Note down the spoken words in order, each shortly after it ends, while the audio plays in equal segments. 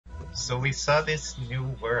So we saw this new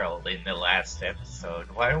world in the last episode.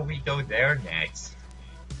 Why don't we go there next?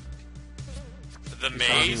 The You saw a new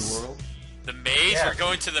maze? world? The maze? Yeah. We're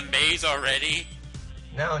going to the maze already?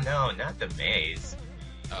 No, not the maze.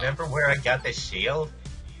 Oh, Remember where I got the shield?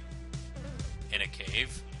 in a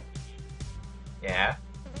cave? Yeah.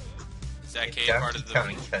 Is that In cave part of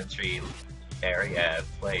Donkey the... Kong Country area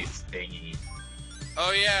place thingy.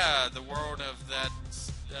 Oh yeah, the world of that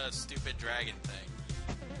stupid dragon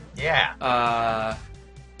thing. Yeah.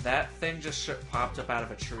 That thing just popped up out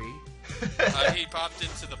of a tree. He popped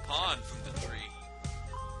into the pond from the tree.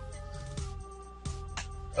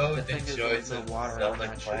 Oh, The the thing is, there joys was no of water on Zelda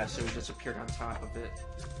that tree, class. so we just appeared on top of it.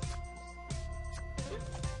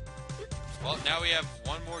 Well, now we have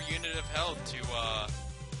one more unit of health to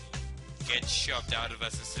get shoved out of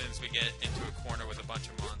us as soon as we get into a corner with a bunch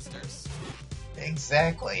of monsters.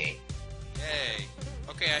 Exactly. Yay.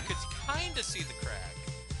 Okay, I could kinda see the crack,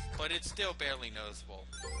 but it's still barely noticeable.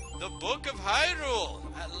 The Book of Hyrule!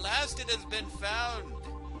 At last it has been found!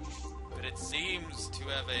 But it seems to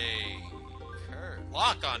have a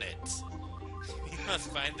lock on it. We must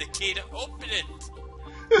find the key to open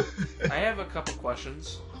it! I have a couple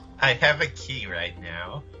questions. I have a key right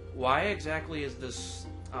now. Why exactly is this...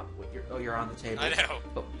 you're on the table. I know.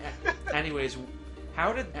 But, anyways,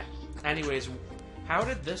 how did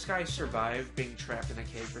this guy survive being trapped in a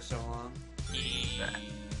cave for so long?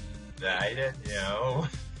 I don't know.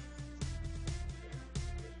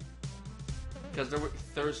 Because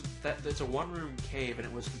there's a one-room cave and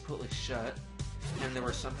it was completely shut, and there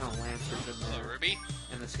were somehow lanterns in Hello, there, Ruby.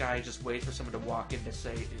 and this guy just waits for someone to walk in to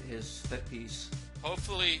say his piece.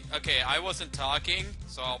 Hopefully, okay, I wasn't talking,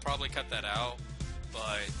 so I'll probably cut that out,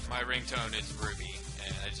 but my ringtone is Ruby,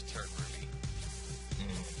 and I just heard Ruby.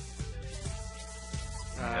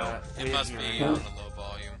 We It didn't must hear be him. on a low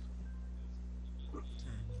volume.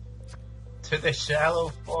 To the shallow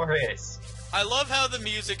forest. I love how the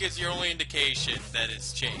music is your only indication that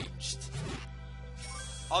it's changed.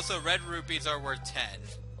 Also, red rupees are worth 10.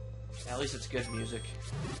 At least it's good music.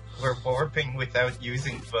 We're warping without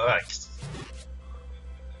using books.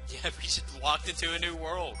 Yeah, we just walked into a new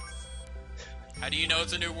world. How do you know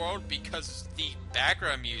it's a new world? Because the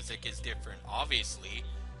background music is different, obviously.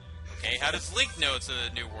 Okay, how does Link know it's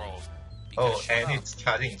a new world? Because Oh, shut and up. it's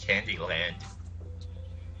cut in Candyland.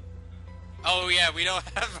 Oh yeah, we don't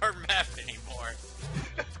have our map anymore.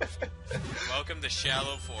 Welcome to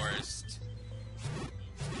Shallow Forest.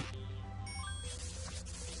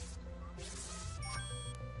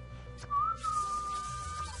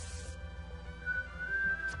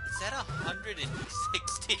 Is that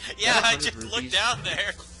 160? Yeah, I 100 just rupees. looked down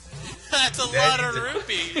there. That's a That lot is of a-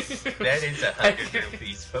 rupees. That is 100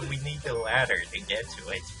 rupees, but we need the ladder to get to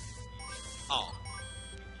it. Oh,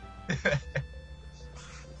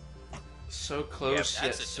 So close yet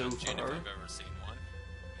that's a so dungeon if far. I've ever seen one.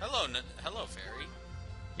 Hello, hello, fairy.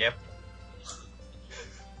 Yep,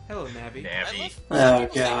 Hello, Navi. Navi. I love Oh,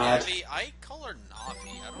 people say God. Navi. I call her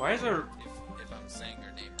Navi. I don't Why is know there- if I'm saying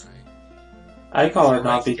her name right. I call her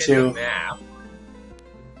Let's Navi get too. the map.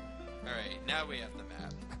 Alright, now we have the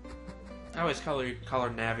map. I always call her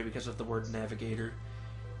Navi because of the word navigator.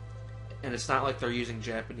 And it's not like they're using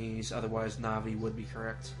Japanese, otherwise Navi would be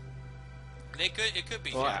correct. It could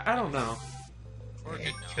be Well, Japanese. I don't know. Or it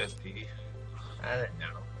It could not. could be. I don't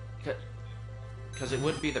know. Because it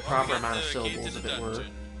would be the Well, proper we got amount of the key syllables to if the it were.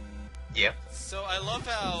 dungeon. Yep. So I love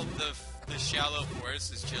how the shallow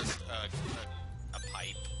forest is just a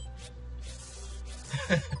pipe.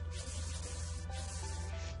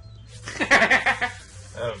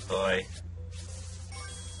 Oh boy.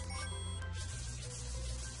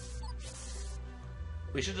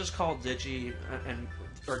 We should just call Digi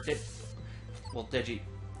Digi.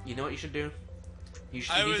 You know what you should do? You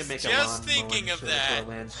I need was to make just a thinking of service that. or a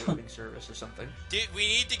landscaping service or something. We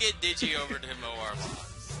need to get Digi over to mow our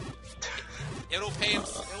lawns. It'll pay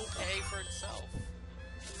for itself.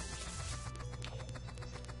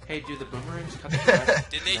 Hey, do the boomerangs cut the grass?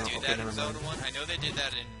 Did they No, do okay, that never in mind. Zelda 1? I know they did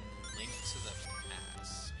that in Link to the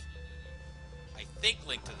Past. I think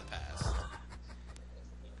Link to the Past.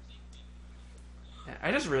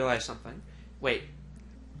 I just realized something. Wait,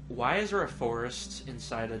 why is there a forest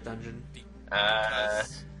inside a dungeon?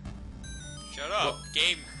 Because... Shut up.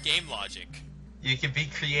 Game logic. You can be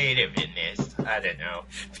creative in this. I don't know.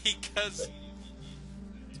 Because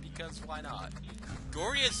why not?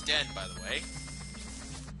 Goriya's dead, by the way.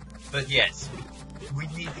 But yes, we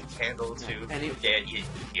need the candle to Any- get in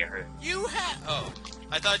here. You have... Oh.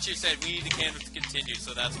 I thought you said we need the candle to continue,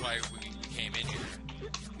 so that's why we came in here.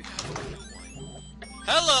 You have a new one.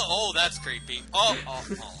 Hello! Oh, that's creepy. Oh.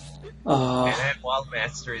 And Oh, then Wild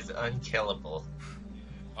Master is unkillable.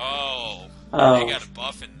 Oh, oh. they got a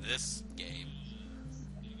buff in this game.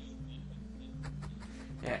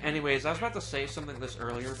 Yeah. Anyways, I was about to say something this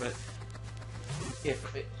earlier, but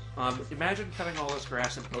imagine cutting all this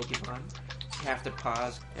grass in Pokemon. You have to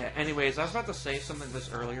pause. Yeah, anyways, I was about to say something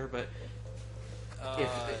this earlier, but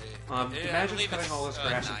imagine cutting all this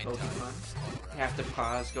grass in Pokemon. You have to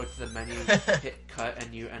pause, go to the menu, hit cut,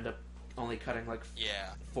 and you end up only cutting like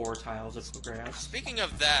 4 tiles of grass. Speaking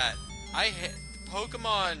of that,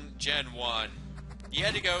 Pokemon Gen 1, you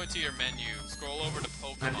had to go into your menu, scroll over to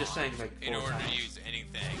Pokemon I'm just saying, like, in 4 order tiles. to use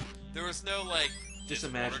anything. There was no, like, Just this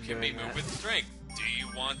imagine boulder can be doing moved that. with strength. Do you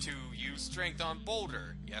want to use strength on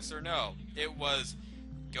Boulder? Yes or no? It was,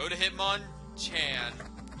 go to Hitmonchan,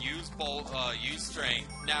 use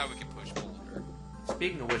strength, now we can push Boulder.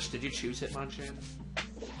 Speaking of which, did you choose Hitmonchan?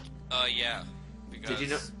 Yeah. Because... Did you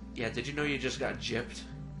know? Yeah, did you know you just got gypped?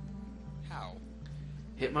 How?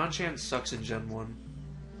 Hitmonchan sucks in Gen 1.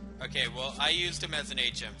 Okay, well, I used him as an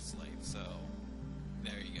HM slave, so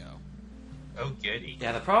there you go. Oh, goody.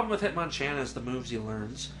 Yeah, the problem with Hitmonchan is the moves he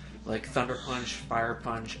learns. Like Thunder Punch, Fire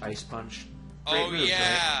Punch, Ice Punch. Great moves,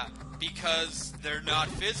 yeah, right? because they're not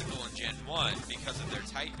physical in Gen 1 because of their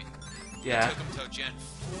typing. Yeah. It took them till Gen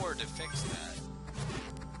 4 to fix that.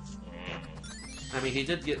 I mean, he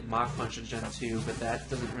did get Mach Punch in Gen 2, but that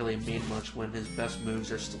doesn't really mean much when his best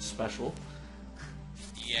moves are still special.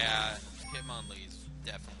 Yeah, Hitmonlee's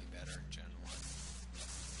definitely better in Gen 1.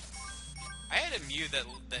 I had a Mew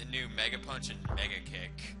that knew Mega Punch and Mega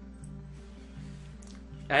Kick.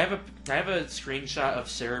 I have a screenshot of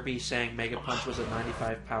Cerebi saying Mega Punch was a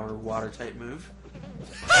 95 power water type move.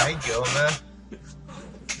 Hi, Goma.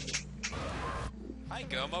 Hi,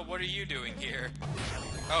 Goma, what are you doing here?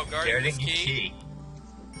 Oh, Guarding guarding the this key? key.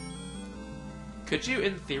 Could you,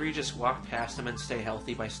 in theory, just walk past him and stay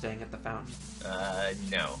healthy by staying at the fountain?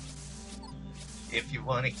 No. If you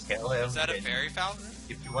want to kill him... Is that a fairy fountain?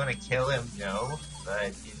 If you want to kill him, no. But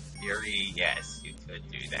in theory, yes, you could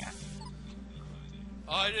do that.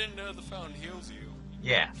 Oh, I didn't know the fountain heals you.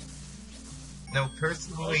 Yeah. No,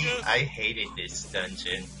 personally, Okay. I hated this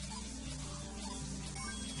dungeon.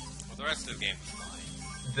 Well, the rest of the game was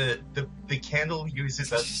fine. The candle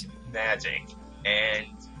uses up magic, and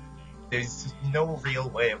there's no real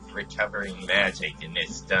way of recovering magic in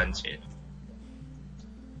this dungeon.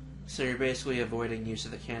 So you're basically avoiding use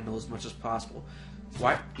of the candle as much as possible.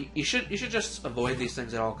 Why? You should just avoid these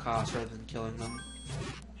things at all costs rather than killing them.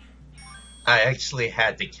 I actually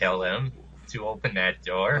had to kill him to open that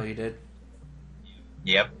door. Oh, you did?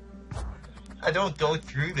 Yep. I don't go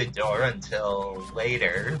through the door until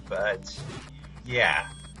later, but yeah.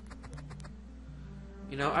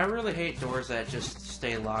 You know, I really hate doors that just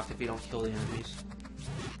stay locked if you don't kill the enemies.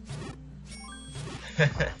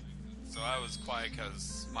 So I was quiet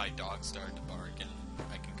because my dog started to bark, and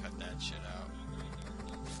I can cut that shit out.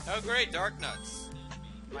 Oh great, Dark Nuts.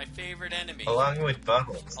 My favorite enemy. Along with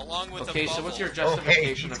Bubbles. Along with Okay, the bubble. so what's your Oh,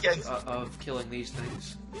 hey, justification these guys- of killing these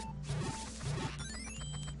things?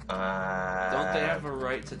 Don't Don't they have a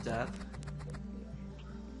right to death?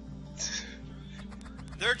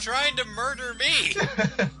 They're trying to murder me!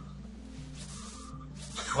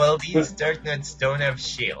 Well, these Dark Nuts don't have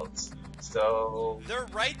shields, so... Their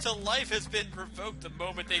right to life has been revoked the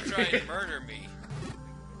moment they try and murder me.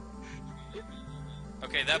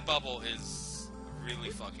 Okay, that bubble is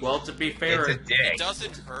really fucking... Well, to be fair, It's a dick. it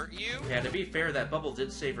doesn't hurt you? yeah, to be fair, that bubble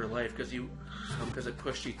did save her life because it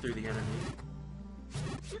pushed you through the enemy.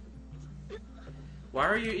 Why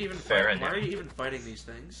are you even Fair Why enough. are you even fighting these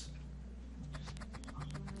things?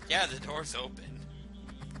 Yeah, the door's open.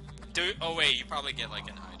 Oh wait, you probably get like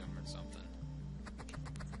an item or something.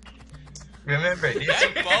 Remember, this,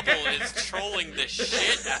 That bubble is trolling the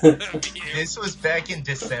shit out of you. this was back in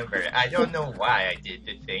December. I don't know why I did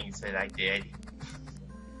the things that I did.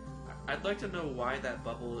 I'd like to know why that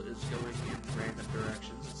bubble is going in random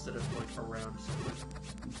directions instead of going around something.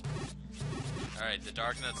 Alright, the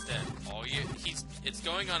Dark Nut's dead. It's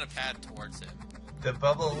going on a path towards him. The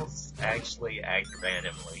bubbles actually act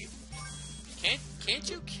randomly. Can't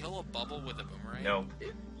you kill a bubble with a boomerang? Nope.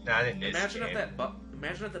 Not in this Imagine game. if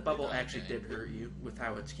that bubble actually Okay. did hurt you with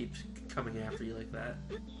how it keeps coming after you like that.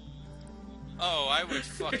 Oh, I would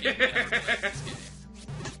fucking never play this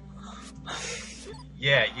game.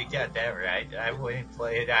 Yeah, you got that right. I wouldn't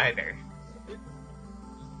play it either.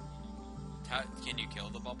 Can you kill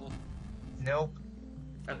the bubble? Nope.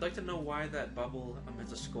 I'd like to know why that bubble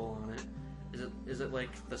has a skull on it. Is it like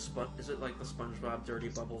the SpongeBob Dirty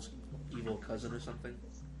Bubble's evil cousin or something?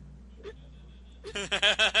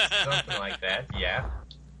 Something like that, yeah.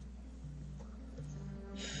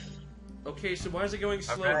 Okay, so why is it going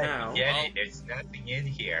slow Alright, now? get it. There's nothing in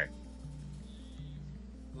here.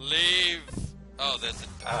 Leave. Oh, that's a.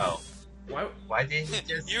 Oh. Why didn't you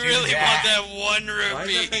just You do really that? want that one rupee? Why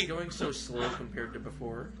is that thing going so slow compared to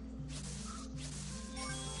before?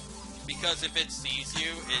 Because if it sees you,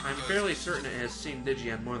 it I'm goes... fairly certain it has seen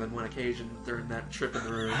Digi on more than one occasion during that trip in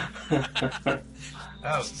the room.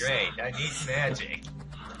 Oh, great. I need magic.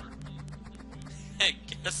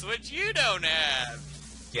 Guess what you don't have?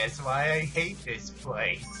 Guess why I hate this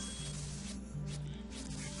place.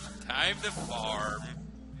 Time to farm.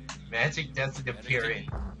 Magic doesn't appear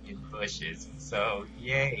in bushes, so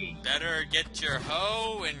yay. Better get your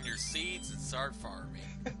hoe and your seeds and start farming.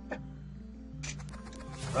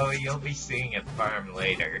 Oh, you'll be seeing a farm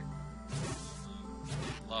later.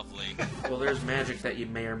 Lovely. Well, there's magic that you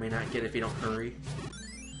may or may not get if you don't hurry.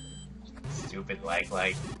 Stupid like.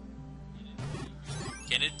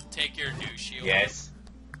 Can it take your new shield? Yes.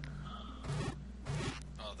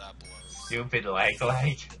 Oh, that blows. Stupid like.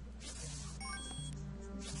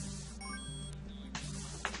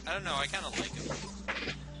 I don't know, I kinda like him.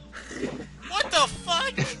 What the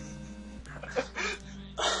fuck?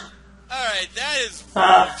 Alright, that is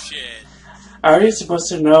bullshit. Are you supposed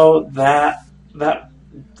to know that that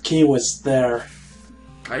key was there?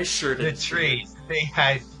 I sure The did. trees, they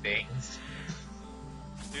hide things.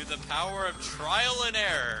 Through the power of trial and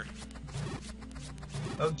error.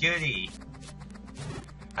 Oh goody.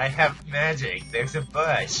 I have magic. There's a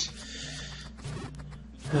bush.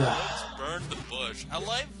 Let's burn the bush. I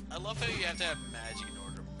love how you have to have magic in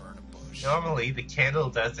order to burn a bush. Normally, the candle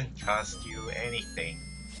doesn't cost you anything.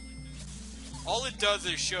 All it does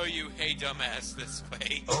is show you, hey dumbass, this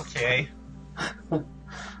way. Okay.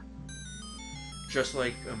 Just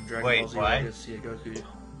like Dragon Wait, Ball Z what? Legacy of Goku.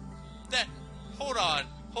 Hold on.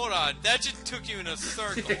 That just took you in a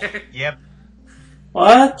circle. Yep,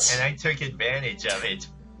 What? and I took advantage of it.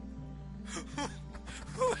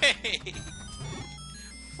 Wait.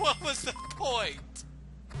 What was the point?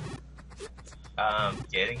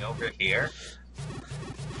 Getting over here?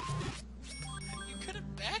 You could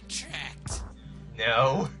have backtracked.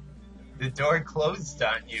 No. The door closed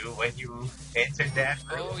on you when you entered that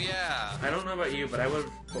room. Oh yeah. I don't know about you, but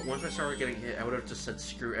but once I started getting hit, I would have just said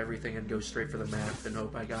screw everything and go straight for the map and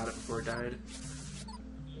hope I got it before I died.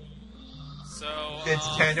 So That's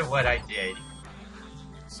kind of what I did.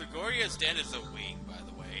 So Goriya's den is a wing, by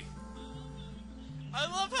the way. I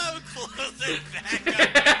love how it closes back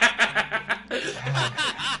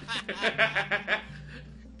up.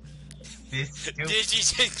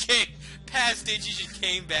 Digi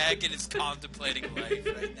came back and is contemplating life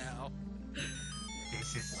right now.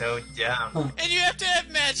 This is so dumb. And you have to have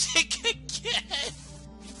magic again.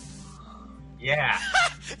 Yeah.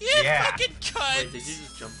 You Yeah. fucking cut. Wait, did you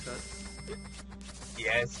just jump cut?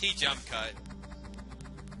 Yes. He jump cut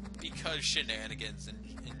because shenanigans and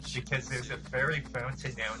Because there's a fairy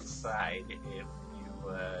fountain outside if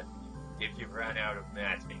you run out of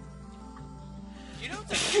magic. You know what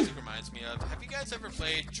this music reminds me of? Have you guys ever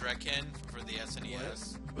played Draken for the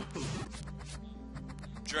SNES?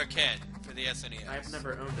 Draken for the SNES. I've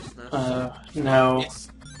never owned a SNES. No.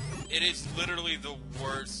 It is literally the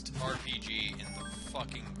worst RPG in the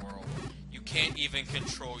fucking world. You can't even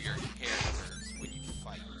control your characters when you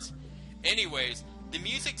fight. Anyways, the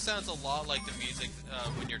music sounds a lot like the music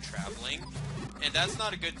when you're traveling, and that's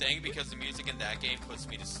not a good thing because the music in that game puts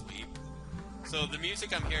me to sleep. So the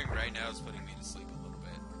music I'm hearing right now is putting me to sleep a little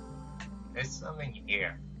bit. There's something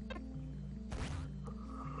here.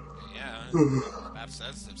 Yeah, the map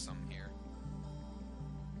says there's some here.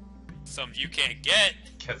 Some you can't get.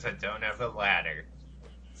 Because I don't have a ladder.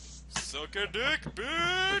 Suck a dick,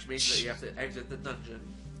 bitch! Which means that you have to exit the dungeon.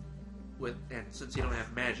 And since you don't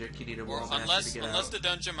have magic, you need a world master Unless to get unless out. the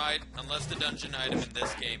dungeon item in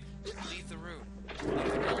this game, just leave the room.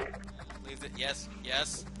 Leave the room. Leave it. Yes.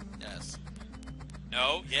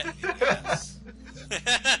 No. Yes.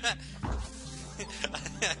 I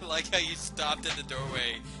like how you stopped at the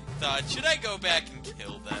doorway. Thought, should I go back and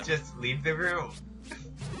kill them? Just leave the room.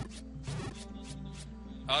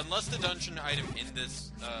 Unless the dungeon item in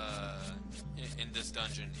this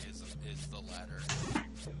dungeon is the ladder.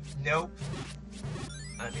 Nope.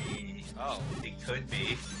 I mean, it could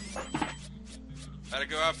be. Gotta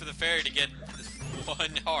go out for the ferry to get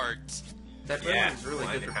one heart. That Yeah, building's really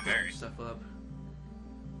one good for hammer. picking stuff up.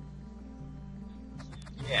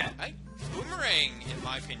 Yeah. Boomerang, in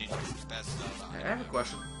my opinion, is the best Zelda. I have a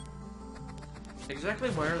question. Exactly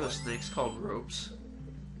why are the snakes called ropes?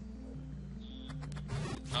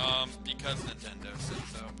 Because Nintendo said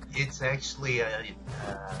so. It's actually a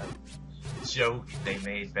joke they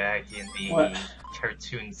made back in the What?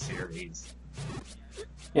 cartoon series.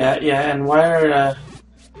 Yeah, and why are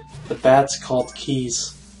the bats called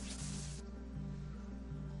keys?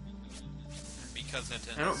 Because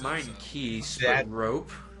Nintendo I don't said mind so. keys, That- but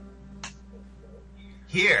rope?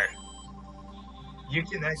 Here, you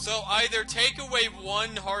can So either take away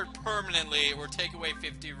 1 heart permanently, or take away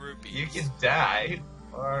 50 rupees. you can die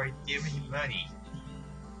or give me money.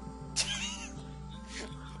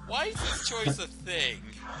 Why is this choice a thing?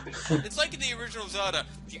 It's like in the original Zelda.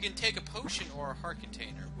 You can take a potion or a heart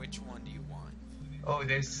container. Which one do you want? Oh,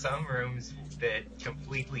 there's some rooms that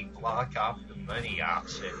completely block off the money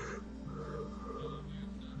option.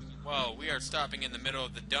 Well, we are stopping in the middle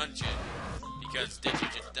of the dungeon because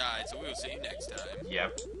Digi just died, so we will see you next time.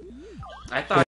 Yep. I thought